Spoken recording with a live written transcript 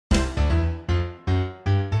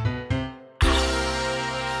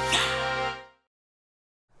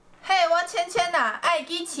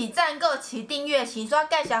记起赞、个起订阅、起刷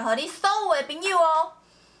介绍给你所有的朋友哦。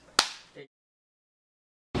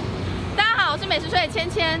大家好，我是美食水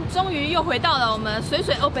芊芊，终于又回到了我们水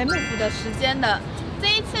水哦北move的时间了。这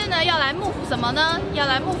一次呢，要来move什么呢？要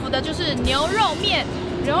来move的就是牛肉面。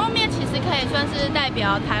牛肉面其实可以算是代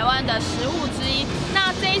表台湾的食物之一。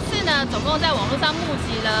那这一次呢，总共在网络上募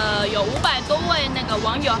集了有500多位那个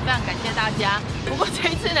网友，非常感谢大家。不过这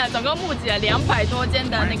一次呢，总共募集了200多间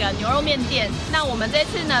的那个牛肉面店。那我们这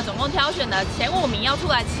次呢，总共挑选了前5名要出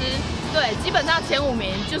来吃。对，基本上前5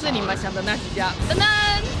名就是你们想的那几家。噔噔，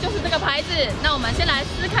就是这个牌子。那我们先来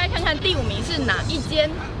撕开看看第5名是哪一间。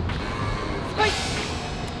嘿，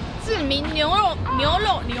志明牛肉，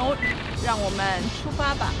让我们出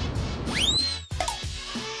发吧。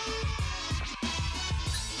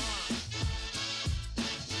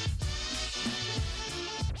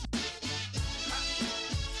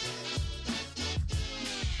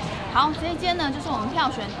好，这一间呢就是我们票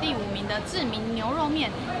选第5名的志明牛肉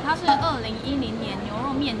面，它是2010年牛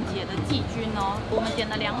肉面节的季军哦。我们点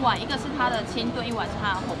了2碗，一个是它的清炖，一碗是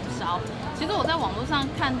它的红烧。其实我在网络上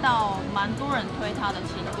看到蛮多人推它的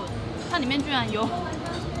清炖，它里面居然有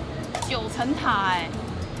9层塔哎，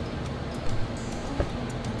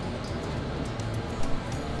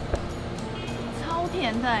超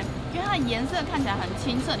甜的哎！因为它的颜色看起来很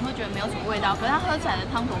清澈，你会觉得没有什么味道，可是它喝起来的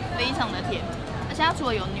汤头非常的甜，而且它除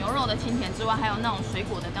了有牛肉的清甜之外，还有那种水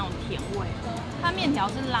果的那种甜味。它面条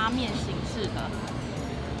是拉面形式的，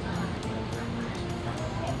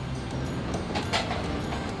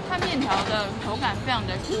它面条的口感非常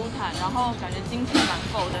的 Q 弹，然后感觉筋气蛮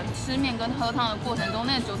够的。吃面跟喝汤的过程中，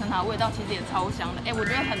那个9层塔的味道其实也超香的，哎，我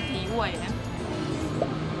觉得很提味哎。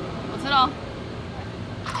我吃了，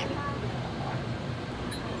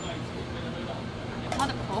它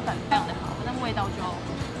的口感非常的好，但味道就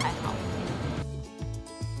还好。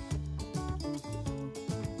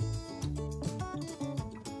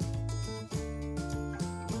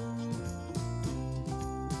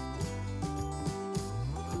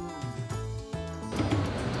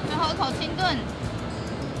喝口清炖，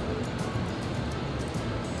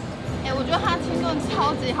我觉得它清炖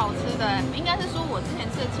超级好吃的，应该是说我之前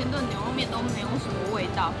吃的清炖牛肉面都没有什么味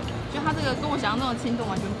道，就它这个跟我想象中的清炖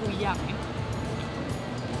完全不一样哎。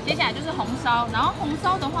接下来就是红烧，然后红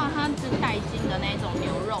烧的话，它是带筋的那种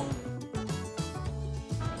牛肉。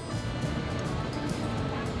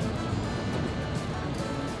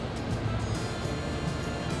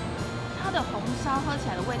它的红烧喝起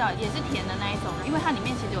来的味道也是甜的那一种，因为它里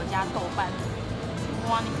面其实有加豆瓣。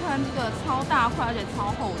哇，你看这个超大块，而且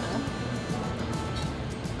超厚的。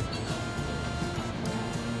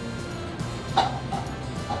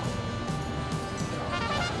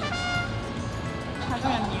它这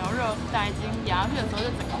个牛肉带筋，咬下去的时候就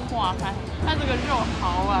整个化开，它这个肉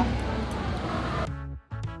好啊。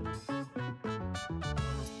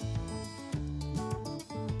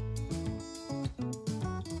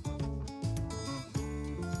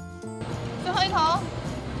最后一口，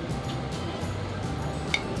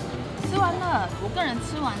吃完了。我个人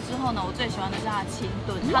吃完之后呢，我最喜欢的是它的清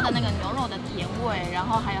炖，它的那个牛肉的甜味，然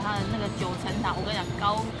后还有它的那个9层塔。我跟你讲，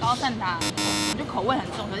高蛋塔，我觉得口味很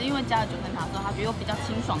重，可是因为加了9层塔之后，它觉得有比较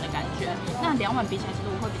清爽的感觉。那2碗比起来，其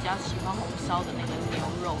实我会比较喜欢红烧的那个牛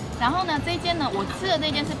肉。然后呢，这一间呢，我吃的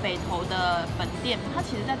这间是北投的本店，它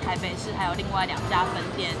其实在台北市还有另外2家分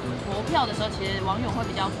店。投票的时候，其实网友会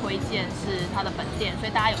比较推荐是它的本店，所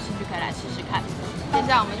以大家有兴趣可以来试试看。接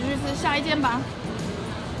下来我们就去吃下一间吧。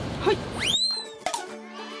嘿。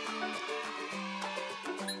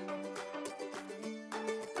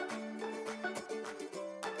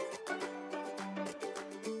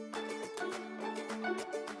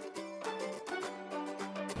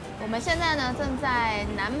我们现在呢，正在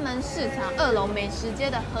南门市场2楼美食街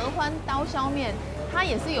的合欢刀削面，它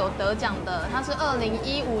也是有得奖的，它是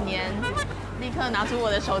2015年。立刻拿出我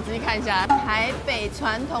的手机看一下，台北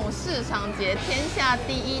传统市场节天下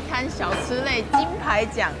第1摊小吃类金牌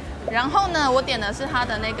奖。然后呢，我点的是它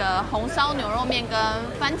的那个红烧牛肉面跟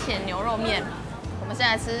番茄牛肉面。我们现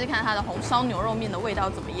在试试看它的红烧牛肉面的味道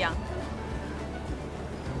怎么样。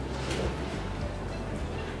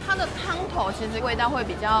它的汤头其实味道会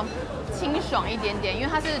比较清爽一点点，因为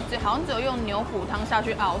它是好像只有用牛骨汤下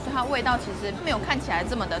去熬，所以它味道其实没有看起来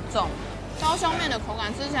这么的重。刀削面的口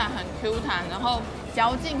感吃起来很 Q 弹，然后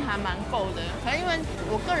嚼劲还蛮够的。可是因为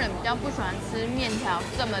我个人比较不喜欢吃面条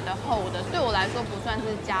这么的厚的，对我来说不算是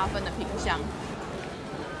加分的品项。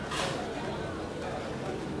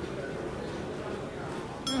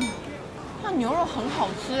那牛肉很好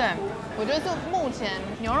吃哎，我觉得这目前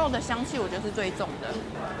牛肉的香气，我觉得是最重的。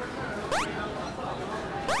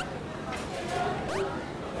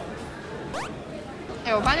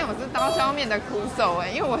哎，我发现我是刀削面的苦手哎，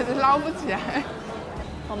因为我是捞不起来。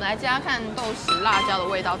我们来加看豆豉辣椒的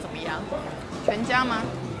味道怎么样？全加吗？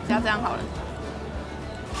加这样好了。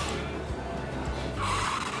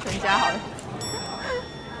全加好了。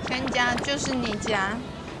全加就是你加。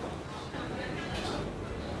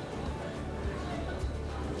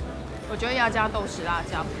我觉得要加豆豉辣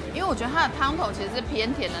椒，因为我觉得它的汤头其实是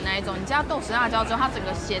偏甜的那一种。你加豆豉辣椒之后，它整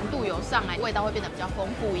个咸度有上来，味道会变得比较丰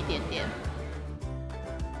富一点点。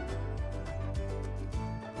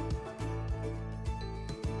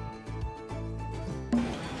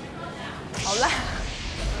好辣！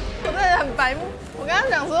我真的很白目。我刚刚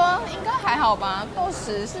想说应该还好吧，豆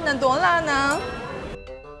豉是能多辣呢？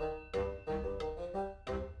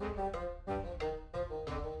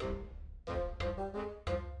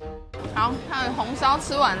好，它的红烧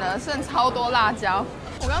吃完了，剩超多辣椒。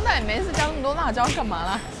我刚才也没事加那么多辣椒干嘛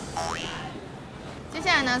啦？接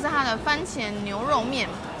下来呢是它的番茄牛肉面，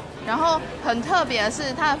然后很特别的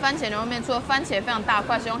是，它的番茄牛肉面除了番茄非常大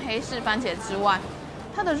块是用黑市番茄之外，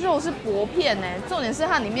它的肉是薄片呢，重点是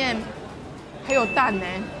它里面还有蛋呢，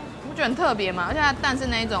你不觉得很特别吗？而且它的蛋是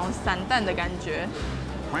那一种散蛋的感觉。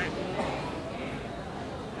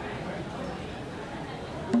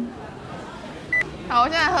好，我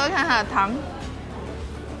现在喝看它的汤，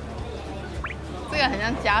这个很像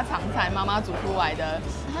家常菜，妈妈煮出来的。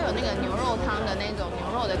它有那个牛肉汤的那种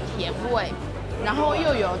牛肉的甜味，然后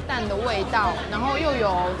又有蛋的味道，然后又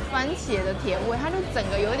有番茄的甜味，它就整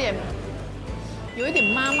个有一点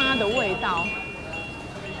妈妈的味道。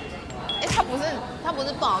哎，它不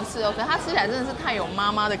是不好吃哦，可是它吃起来真的是太有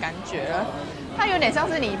妈妈的感觉了。它有点像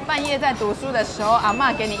是你半夜在读书的时候，阿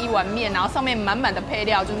嬷给你一碗面，然后上面满满的配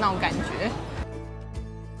料，就是那种感觉。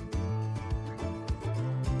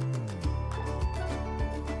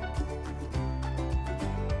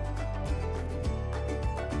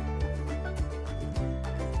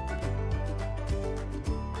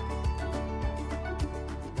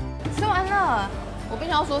吃完了，我必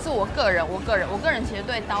须要说是我个人其实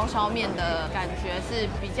对刀削面的感觉是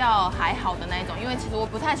比较还好的那一种，因为其实我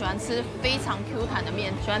不太喜欢吃非常 Q 弹的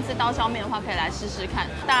面，喜欢吃刀削面的话可以来试试看。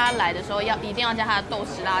大家来的时候一定要加它的豆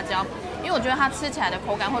豉辣椒，因为我觉得它吃起来的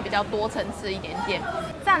口感会比较多层次一点点。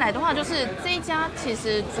再来的话就是这一家其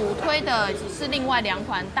实主推的是另外2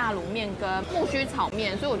款大卤面跟木须炒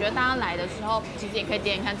面，所以我觉得大家来的时候其实也可以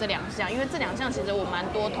点点看这2项，因为这2项其实我蛮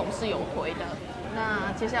多同事有推的。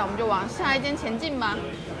那接下来我们就往下一间前进吧。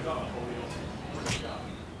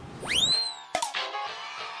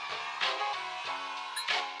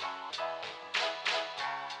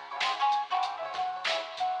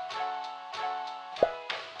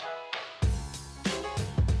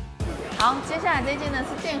好，接下来这间呢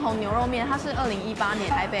是建宏牛肉面，它是2018年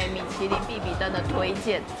台北米其林必比登的推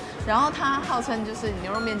荐，然后它号称就是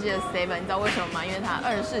牛肉面界的 7， 你知道为什么吗？因为它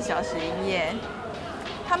24小时营业。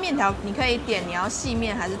它面条你可以点你要细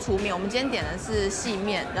面还是粗面，我们今天点的是细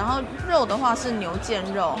面，然后肉的话是牛腱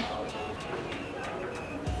肉。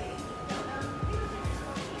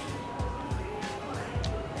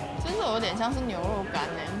真的有点像是牛肉干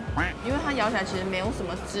呢，因为它咬起来其实没有什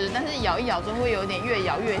么汁，但是咬一咬之后会有点越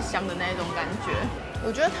咬越香的那种感觉。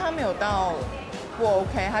我觉得它没有到不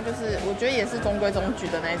OK， 它就是我觉得也是中规中矩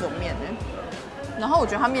的那种面呢。然后我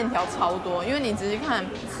觉得它面条超多，因为你仔细看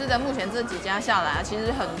吃的目前这几家下来，其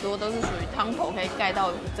实很多都是属于汤头可以盖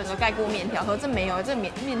到整个盖过面条，可是这没有，这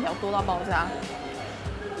面条多到爆炸。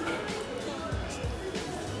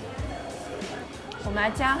我们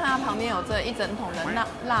来加它旁边有这一整桶的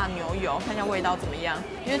辣牛油，看一下味道怎么样。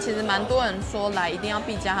因为其实蛮多人说来一定要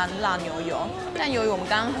必加它的辣牛油，但由于我们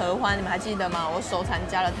刚刚合欢，你们还记得吗？我手残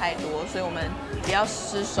加了太多，所以我们不要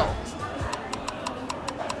失手。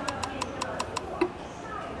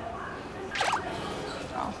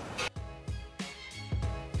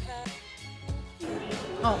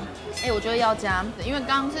哦，我觉得要加，因为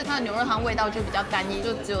刚刚是它的牛肉汤味道就比较单一，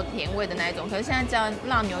就只有甜味的那一种。可是现在加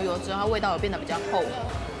辣牛油之后，它味道有变得比较厚。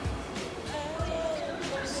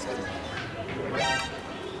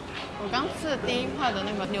我刚吃的第一块的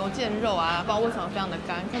那个牛腱肉啊，不知道为什么非常的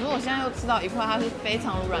干，可是我现在又吃到一块，它是非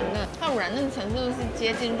常软嫩，它软嫩程度是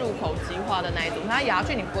接近入口即化的那一种，它咬下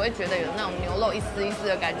去你不会觉得有那种牛肉一丝一丝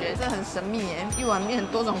的感觉，这很神秘耶！一碗面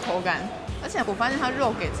多种口感。而且我发现它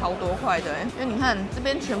肉给超多块的，因为你看这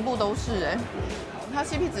边全部都是它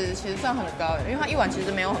CP 值其实算很高，因为它一碗其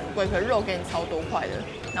实没有很贵，可是肉给你超多块的，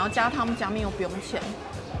然后加汤加面又不用钱。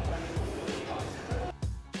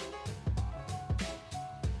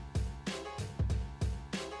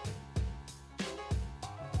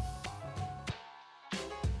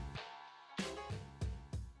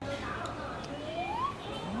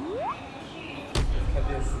看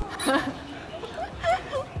电视。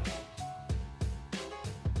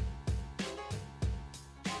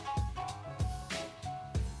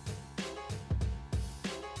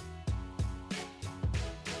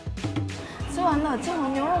完了，金华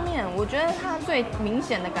牛肉面，我觉得它最明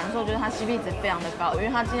显的感受就是它 CP 值非常的高，因为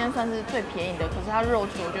它今天算是最便宜的，可是它肉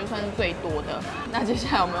质我觉得算是最多的。那接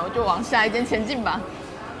下来我们就往下一间前进吧。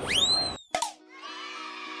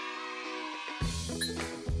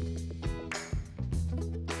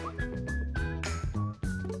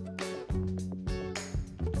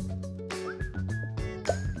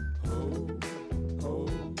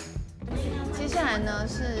接下来呢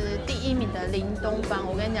是第1名的林东方，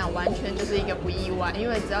我跟你讲，完全就是一个不意外，因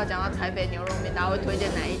为只要讲到台北牛肉面，大家会推荐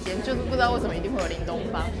哪一间，就是不知道为什么一定会有林东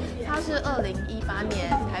方。它是2018年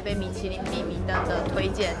台北米其林第1名单的推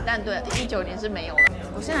荐，但对19年是没有了。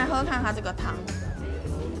我先来喝看它这个汤，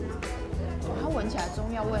它闻起来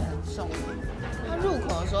中药味很重。它入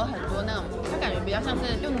口的时候很多那种，它感觉比较像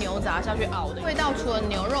是用牛杂下去熬的味道，除了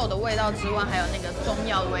牛肉的味道之外，还有那个中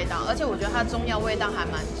药的味道，而且我觉得它中药味道还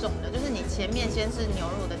蛮重的，就是你前面先是牛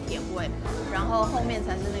肉的甜味，然后后面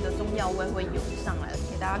才是那个中药味会涌上来的。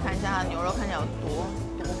给大家看一下它的牛肉看起来有多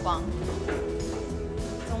方，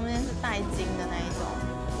中间是带筋的那一种，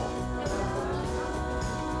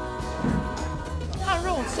它的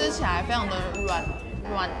肉吃起来非常的软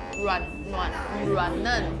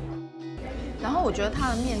嫩。然后我觉得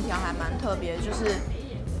它的面条还蛮特别，就是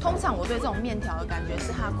通常我对这种面条的感觉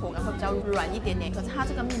是它的口感会比较软一点点，可是它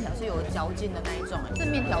这个面条是有嚼劲的那一种，这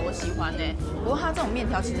面条我喜欢呢。不过它这种面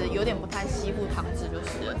条其实有点不太吸附汤汁，就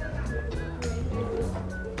是了。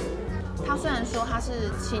它虽然说它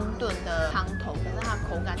是清炖的汤头，可是它的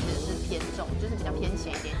口感其实是偏重，就是比较偏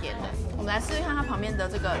咸一点点的。我们来试试看它旁边的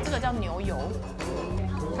这个叫牛油，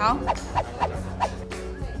好。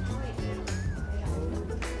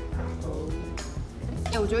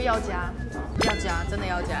我觉得要加，真的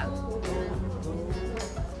要加。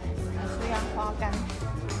来试一下花干，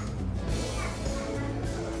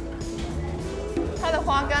它的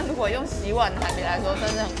花干如果用洗碗台北来说，真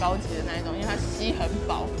是很高级的那一种，因为它吸很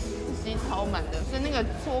饱，吸超满的，所以那个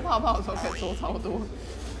搓泡泡的时候可以搓超多。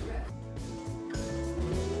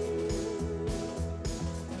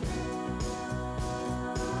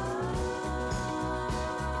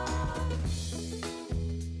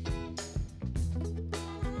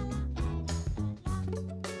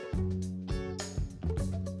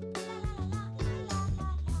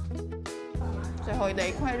最后的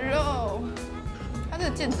一块肉，它这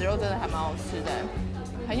个腱子肉真的还蛮好吃的，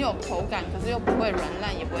很有口感，可是又不会软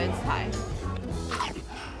烂，也不会柴。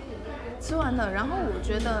吃完了，然后我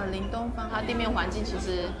觉得林东方它店面环境其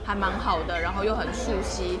实还蛮好的，然后又很熟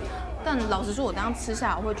悉。但老实说，我刚刚吃下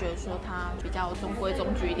来，我会觉得说它比较中规中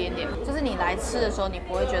矩一点点。就是你来吃的时候，你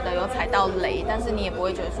不会觉得有踩到雷，但是你也不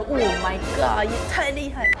会觉得说 ，Oh my god， 也太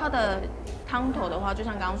厉害。它的汤头的话，就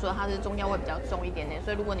像刚刚说的，它是中药味比较重一点点，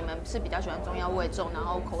所以如果你们是比较喜欢中药味重，然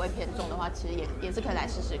后口味偏重的话，其实也是可以来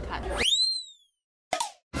试试看。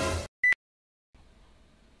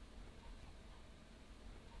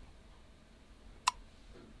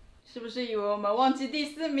是不是以为我们忘记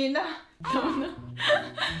第4名了？怎么呢？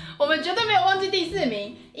我们绝对没有忘记第4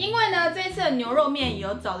名，因为呢，这一次的牛肉面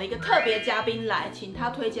有找了一个特别嘉宾来，请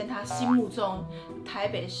他推荐他心目中台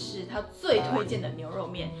北市他最推荐的牛肉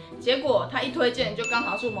面。结果他一推荐就刚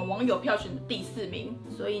好是我们网友票选的第4名，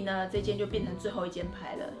所以呢，这间就变成最后一间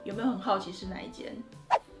排了。有没有很好奇是哪一间？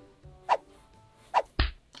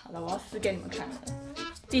好了，我要撕给你们看了。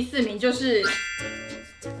第4名就是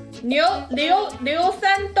刘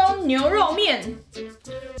山东牛肉面，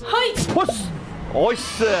嘿，我是，我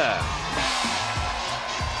是。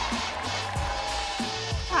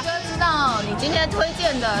大哥知道你今天推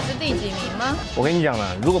荐的是第几名吗？我跟你讲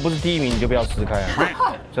了，如果不是第1名，你就不要撕开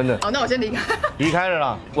啊，真的。好，那我先离开。离开了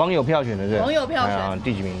啦，网友票选的是。网友票选。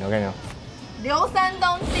第几名？我跟你讲。刘山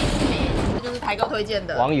东第4名，这就是台哥推荐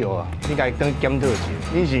的。网友啊，你该当检特级，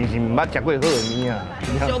你是唔捌食过好的面啊？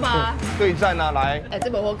修吧。对战啊，来。哎，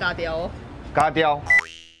这不好加掉哦。加掉。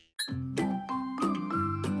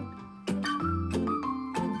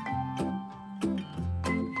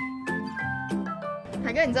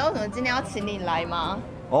台哥，你知道为什么今天要请你来吗？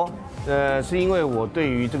哦，是因为我对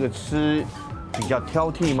于这个吃比较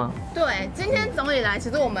挑剔吗？对，今天总理来，其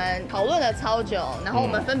实我们讨论了超久，然后我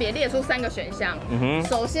们分别列出3个选项。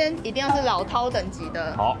首先一定要是老饕等级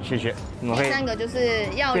的。好，谢谢。第3个就是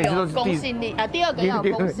要有公信力啊，第2个要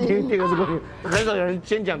有公信力。第2个是公信力，很少有人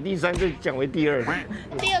先讲第3，再讲为第2。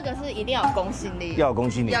第2个是一定要有公信力。要有公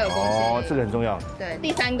信力。要有公信力。哦，这个很重要。对，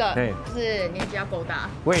第3个就是年纪要够大。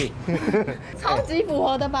喂，超级符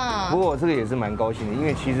合的吧？不过这个也是蛮高兴的，因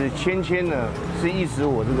为其实芊芊呢是一直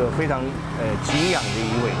我这个非常敬仰的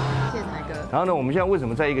一位。谢谢台哥。然后呢，我们现在为什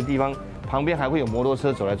么在一个地方旁边还会有摩托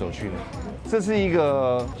车走来走去呢？这是一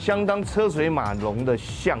个相当车水马龙的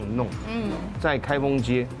巷弄，在开封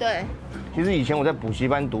街。对。其实以前我在补习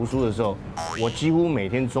班读书的时候，我几乎每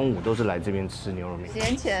天中午都是来这边吃牛肉面。几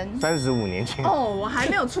年前？35年前。哦，我还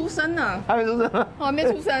没有出生呢。还没出生吗？我还没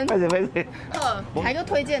出生。开始。台哥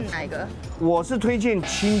推荐哪一个？我是推荐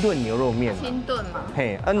清炖牛肉面。清炖吗？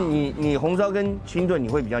嘿，你红烧跟清炖，你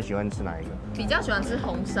会比较喜欢吃哪一个？比较喜欢吃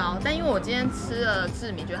红烧，但因为我今天吃了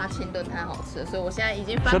志明，觉得它清炖太好吃了，所以我现在已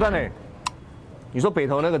经小段嘞。你说北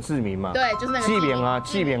投那个志明嘛？对，就是那个。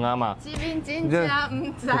记扁啊嘛。志明真家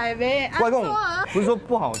唔在呗。外公不是说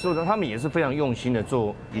不好做的，他们也是非常用心的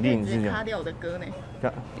做，一定是这样。卡掉我的歌呢？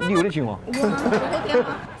你有在听吗？我的天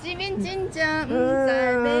啊！志明真家唔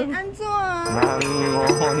在呗安怎？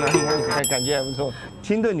那感觉还不错。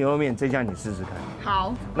清炖牛肉面这家你试试看。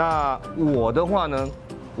好。那我的话呢？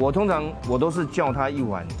我通常都是叫他一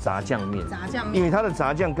碗炸酱面，因为他的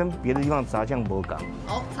炸酱跟别的地方炸酱不同。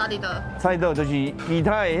哦，差在就是其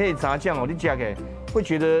他的那炸酱哦，你吃起来会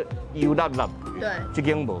觉得油辣辣。对，这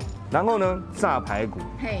间无。然后呢，炸排骨，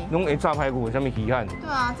弄炸排骨有什么遗憾？对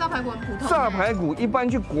啊，炸排骨很普通。炸排骨一般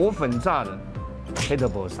去裹粉炸的，黑的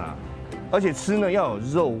不啥，而且吃呢要有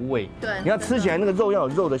肉味。对，你要吃起来那个肉要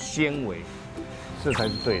有肉的纤维，这才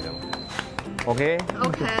是对的。OK。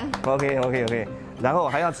然后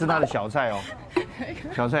还要吃他的小菜哦，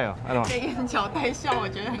小菜哦，按照。眼角带笑，我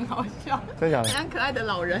觉得很好笑。真假的？像可爱的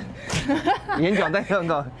老人。眼角带笑很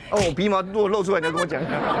高。哦，我鼻毛如果露出来，你要跟我讲一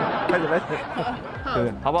下。开始，对不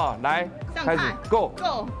对？好不好？来，开始 ，Go。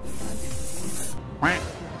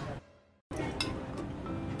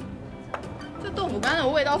这豆腐干的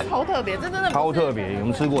味道超特别，这真的超特别。我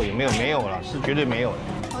们吃过也没有了，是绝对没有的。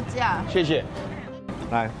好假。谢谢。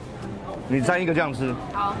来。你蘸一个这样吃，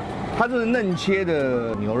好。它这是嫩切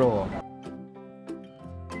的牛肉哦。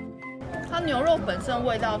它牛肉本身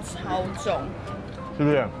味道超重，是不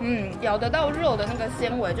是？咬得到肉的那个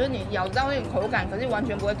纤维，就是你咬得到那个口感，可是完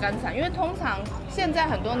全不会干柴。因为通常现在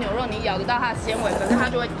很多牛肉你咬得到它的纤维，可是它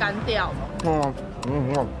就会干掉。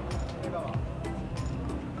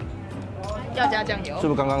要加酱油，是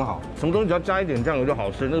不是刚刚好？什么东西只要加一点酱油就好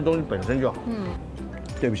吃，那个东西本身就好。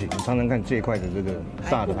对不起，你尝尝看这一块的这个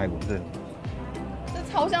炸的排骨，这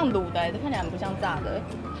超像卤的，这看起来很不像炸的。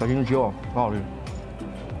小青椒哦，很好吃，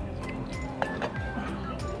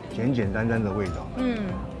简简单单的味道。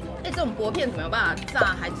这种薄片怎么有办法炸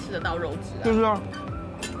还吃得到肉质啊？就是啊，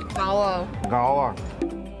高啊。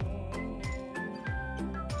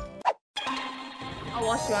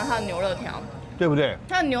我喜欢它的牛肋条。对不对？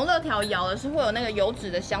它的牛肋条咬的是会有那个油脂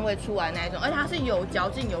的香味出来那一种，而且它是有嚼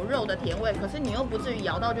劲、有肉的甜味，可是你又不至于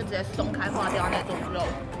咬到就直接松开化掉那种肉。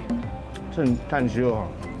正炭汁哦。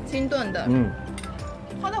清炖的。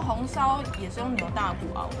它的红烧也是用牛大骨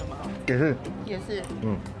熬的吗？也是。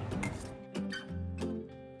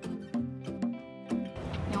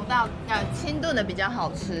清炖的比较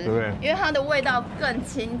好吃，对不对？因为它的味道更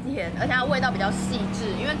清甜，而且它味道比较细致。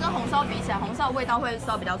因为跟红烧比起来，红烧的味道会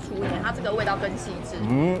稍微比较粗一点，它这个味道更细致。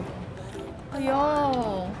哎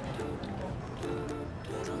呦，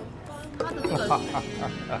它的这个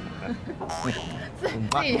自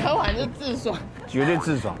己喝完就自爽，绝对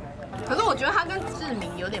自爽。可是我觉得它跟志明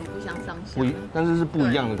有点不相上下，但是是不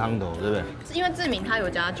一样的汤头，对不对？是因为志明它有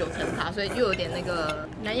加9层塔，所以又有点那个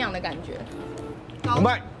南洋的感觉。五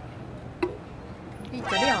麦。你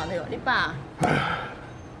这样那个，你爸，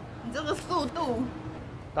你这个速度，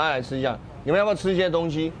大家来吃一下，你们要不要吃一些东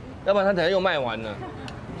西？要不然他等下又卖完了。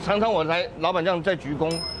常常我来，老板这样在鞠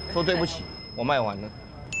躬说对不起，我卖完了，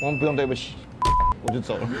我们不用对不起，我就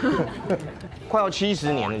走了。快要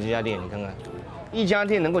70年了这家店，你看看，一家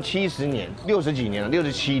店能够70年，60几年了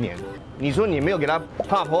，67年，你说你没有给他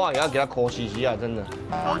怕破啊，也要给他抠西西啊，真的。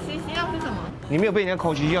抠西西啊是什么？你没有被人家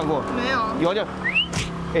抠西西啊过？没有。有就。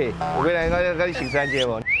我要来跟你食三节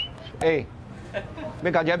无？要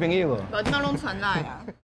交这朋友无？把这弄传来啊！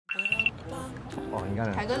哦，你看，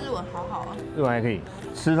台哥日文好好啊。日文还可以，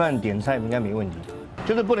吃饭点菜应该没问题，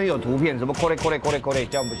就是不能有图片，什么 call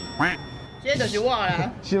这样不行。接着就忘了。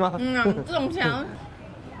是吗？这种强。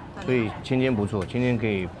所以芊芊不错，芊芊可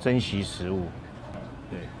以珍惜食物。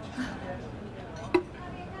对。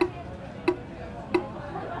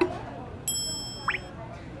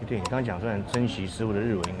对你刚刚讲出来珍惜食物的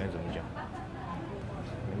日文应该怎么讲？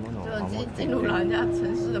就进入了人家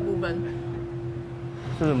城市的部分。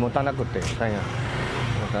是不是当那个点？看一下，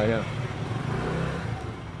我看一下。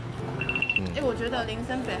我觉得林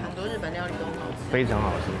森北很多日本料理都很好吃，非常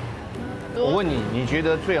好吃。我问你，你觉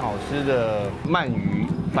得最好吃的鳗鱼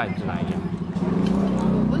饭是哪一家？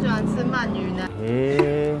我不喜欢吃鳗鱼呢。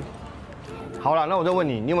好了，那我再问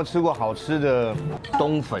你，你有没有吃过好吃的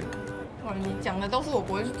冬粉？哇，你讲的都是我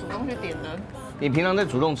不会去主动去点的。你平常在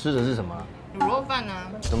主动吃的是什么？卤肉饭啊。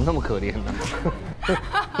怎么那么可怜呢？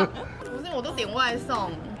不是，为我都点外送。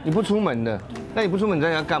你不出门的，那你不出门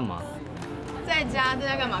在家干嘛？在家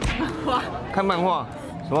干嘛？看漫画。看漫画，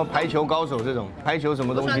什么排球高手这种，排球什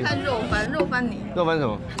么东西？我喜欢看肉番，肉番你。肉番什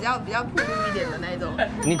么？比较酷一点的那一种。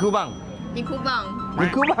尼酷棒。尼酷棒。尼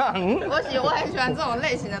酷棒。我很喜欢这种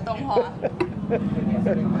类型的动画。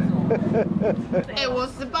哎，我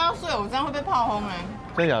18岁，我这样会被炮轰哎。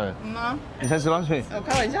真的假的？吗？你才18岁？我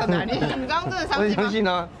开玩笑的，你刚刚真的相信吗？我相信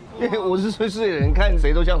啊，因为50岁的人看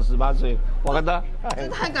谁都像18岁。我跟他，这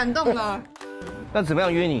太感动了。那怎么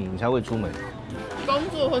样约你才会出门？工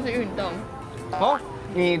作或是运动。哦，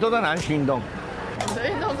你都在哪里去运动？我的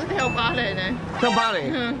运动是跳芭蕾呢。跳芭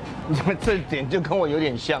蕾？你这点就跟我有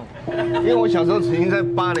点像，因为我小时候曾经在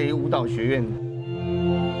芭蕾舞蹈学院。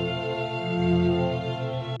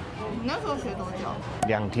你那时候学多久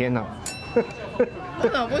？2天呢。为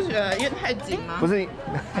什么不学？因为太紧吗？不是，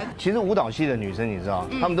其实舞蹈系的女生你知道，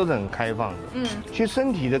她们都是很开放的。其实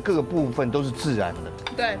身体的各个部分都是自然的。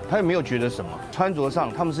对。她也没有觉得什么。穿着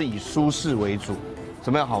上，她们是以舒适为主，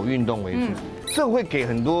怎么样好运动为主。这会给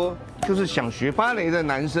很多就是想学芭蕾的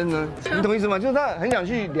男生呢，你懂意思吗？就是他很想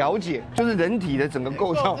去了解，就是人体的整个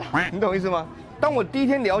构造，你懂意思吗？当我第1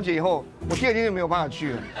天了解以后，我第2天就没有办法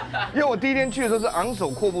去了，因为我第1天去的时候是昂首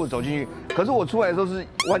阔步走进去，可是我出来的时候是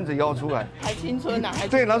弯着腰出来，还青春啊，还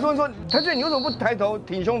对。老师会说，台姐你为什么不抬头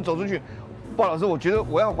挺胸走出去？不，老师，我觉得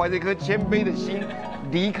我要怀着一颗谦卑的心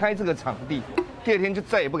离开这个场地，第2天就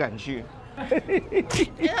再也不敢去。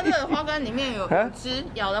因为它这个花干里面有汁，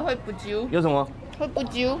咬了会不揪。有什么？会不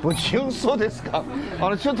揪。不揪，说的是讲，好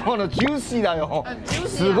了，就懂了，juicy 啦哟。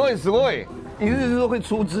すごいすごい，你是说会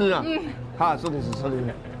出汁啊？哈，说的是，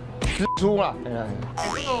汁出啦。这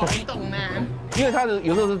个我很懂呢。因为它的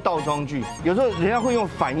有时候是倒装句，有时候人家会用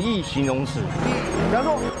反义形容词。比方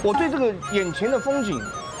说，我对这个眼前的风景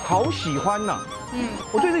好喜欢呐。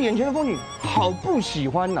我对这眼前的风景好不喜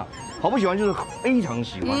欢呐。好不喜欢就是非常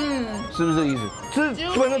喜欢，是不是这个意思？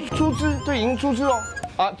基本上出汁，这已经出汁哦，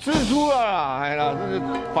啊，汁出了啦，哎啦，这是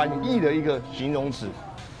反义的一个形容词。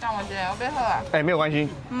但我觉得我被喝啊。哎，没有关系，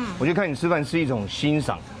我觉得看你吃饭是一种欣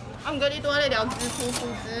赏。啊，哥，你都在聊支出出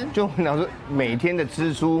支，就聊说每天的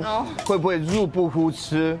支出会不会入不敷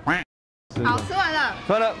出？好，吃完了。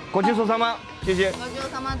吃完了，国际寿司吗？谢谢。国际寿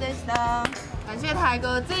司吗？でした。感谢台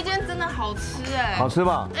哥，这一间真的好吃哎。好吃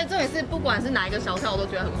吧？哎，重点是不管是哪一个小菜，我都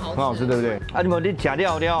觉得很好吃。很好吃，对不对？啊，你们你吃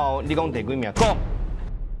了，你讲第几名？够。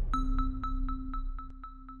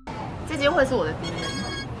这间会是我的第1名。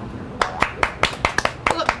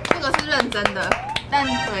这个是认真的，但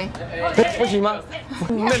对。不行吗？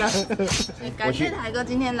你们来。感谢台哥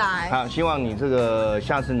今天来。好，希望你这个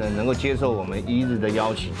下次呢能够接受我们1日的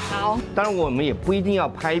邀请。好。当然我们也不一定要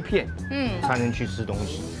拍片，才能去吃东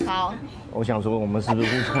西。好。我想说，我们是不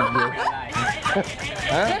是互相约？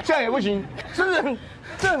啊，这样也不行，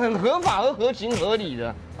这很合法和合情合理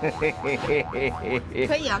的。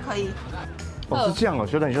可以啊，可以。哦，是这样哦，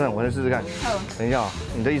修短，我再试试看。等一下，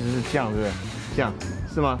你的意思是这样，对不对？这样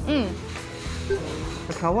是吗？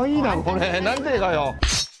卡哇伊啦，我嘞，难这个哟。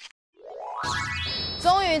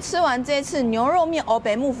终于吃完这次牛肉面哦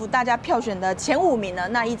北Move大家票选的前5名了。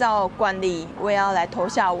那依照惯例，我也要来投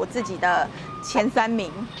下我自己的前3名。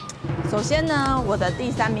首先呢，我的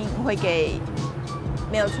第3名会给，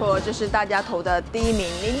没有错，就是大家投的第1名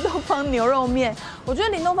林东方牛肉面。我觉得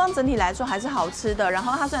林东方整体来说还是好吃的，然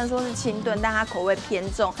后它虽然说是清炖，但它口味偏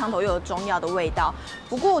重，汤头又有中药的味道。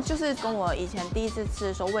不过就是跟我以前第1次吃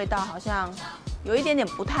的时候味道好像有一点点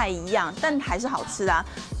不太一样，但还是好吃啊。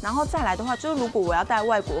然后再来的话，就是如果我要带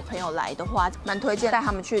外国朋友来的话，蛮推荐带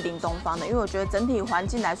他们去林东方的，因为我觉得整体环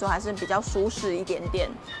境来说还是比较舒适一点点。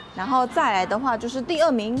然后再来的话就是第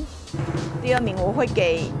2名，第2名我会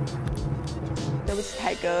给，对不起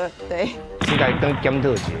台哥，对，应该跟甘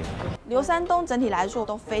特节。刘山东整体来说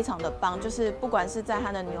都非常的棒，就是不管是在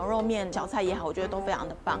它的牛肉面、小菜也好，我觉得都非常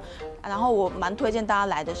的棒。然后我蛮推荐大家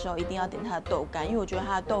来的时候一定要点它的豆干，因为我觉得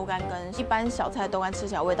它的豆干跟一般小菜豆干吃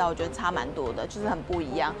起来味道，我觉得差蛮多的，就是很不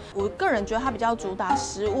一样。我个人觉得它比较主打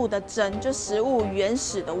食物的真，就食物原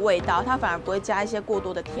始的味道，它反而不会加一些过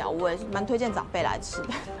多的调味，蛮推荐长辈来吃的。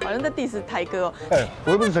好像在 diss 台哥哦。哎，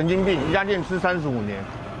我又不是神经病，一家店吃35年。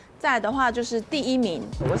再来的话就是第1名，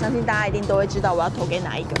我相信大家一定都会知道我要投给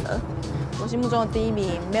哪一个了。我心目中的第1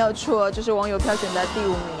名没有错，就是网友票选的第5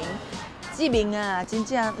名，记名啊，真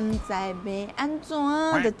正唔知要安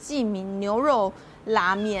怎的记名牛肉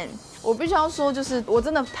拉面。我必须要说，就是我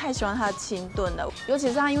真的太喜欢它的清炖了，尤其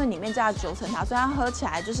是它因为里面加了9层塔，所以它喝起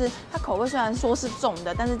来就是它口味虽然说是重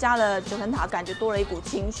的，但是加了9层塔，感觉多了一股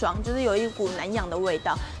清爽，就是有一股南洋的味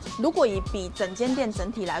道。如果比整间店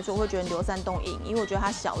整体来说，我会觉得刘三栋赢，因为我觉得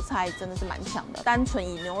它小菜真的是蛮强的。单纯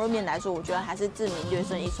以牛肉面来说，我觉得还是志明略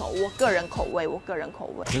胜一筹。我个人口味。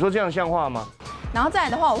你说这样像话吗？然后再来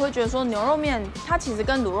的话，我会觉得说牛肉面它其实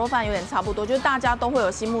跟卤肉饭有点差不多，就是大家都会有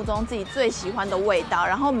心目中自己最喜欢的味道，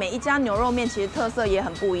然后每一家牛肉面其实特色也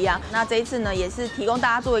很不一样。那这一次呢，也是提供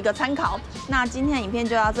大家做一个参考。那今天的影片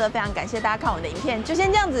就到这，非常感谢大家看我的影片，就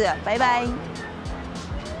先这样子，拜拜。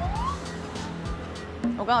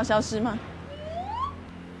我刚好消失吗？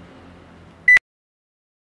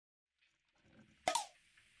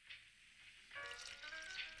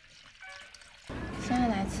现在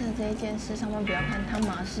来吃的这一间是上面不要看汤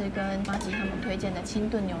马士跟麻吉他们推荐的清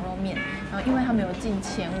炖牛肉面，然后因为他们有进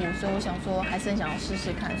前5，所以我想说还是很想要试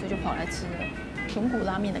试看，所以就跑来吃了豚骨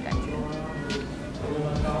拉面的感觉。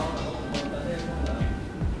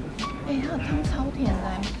它的汤超甜的，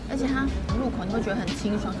而且它入口你会觉得很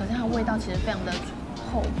清爽，可是它的味道其实非常的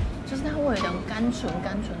厚，就是它会有一种甘醇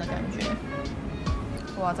的感觉。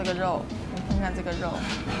哇，这个肉，你看看这个肉，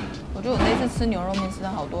我觉得我这一次吃牛肉面吃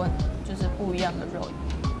到好多就是不一样的肉。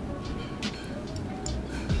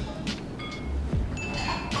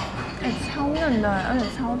超嫩的，而且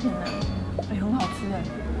超甜的，很好吃哎。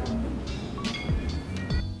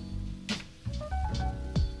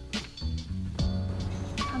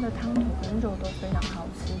它的汤头跟肉都非常好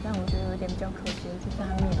吃，但我觉得有一点比较可惜的就是它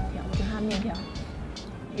面条，我觉得它面条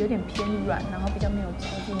有点偏软，然后比较没有嚼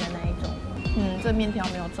劲的那一种。这面条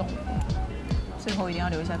没有中火，最后一定要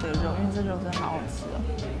留一下这个肉，因为这肉真的好好吃哦。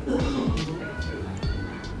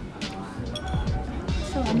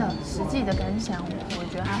吃完了实际的感想，我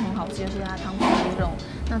觉得它很好吃，尤其是它汤头猪肉。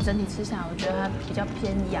那整体吃下来，我觉得它比较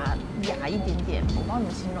偏雅一点点，我不知道怎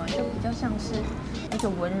么形容，就比较像是一个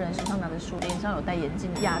文人手上拿着书，脸上有戴眼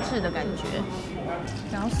镜，雅致的感觉。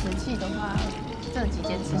然后实际的话，这几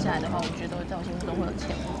间吃下来的话，我觉得在我心目中会有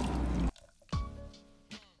前5。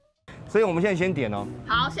所以我们现在先点哦。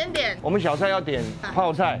好，先点。我们小菜要点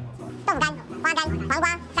泡菜、豆腐干、花干、黄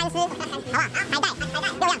瓜、干丝，好不好？海带6样，酱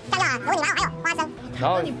料啊，有你毛，还有花生。然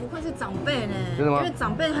后你不愧是长辈呢，真的吗？因为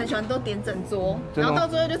长辈很喜欢都点整桌，然后到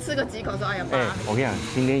最后就吃个几口说，哎呀妈。我跟你讲，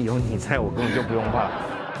今天有你在，我根本就不用怕。